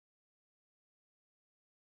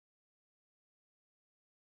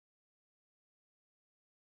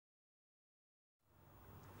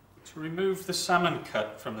To remove the salmon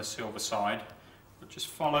cut from the Silverside, we'll just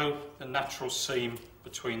follow the natural seam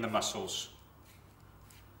between the muscles.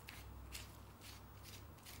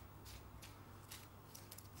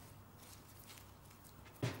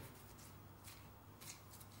 We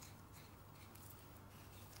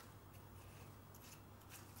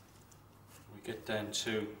get down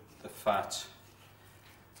to the fat,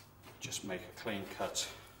 just make a clean cut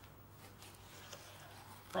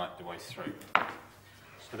right the way through.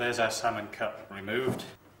 So there's our salmon cut removed.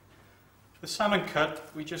 The salmon cut,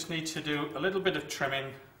 we just need to do a little bit of trimming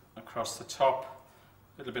across the top,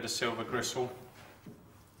 a little bit of silver gristle.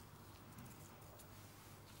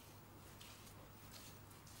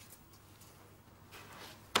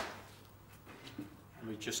 And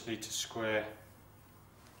we just need to square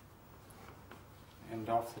the end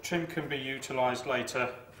off. The trim can be utilised later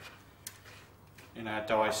in our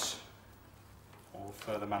dice or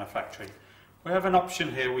further manufacturing. We have an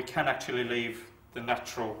option here, we can actually leave the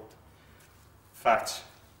natural fat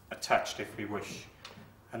attached if we wish,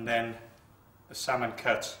 and then the salmon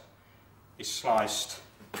cut is sliced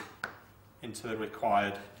into the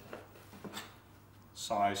required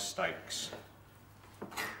size steaks.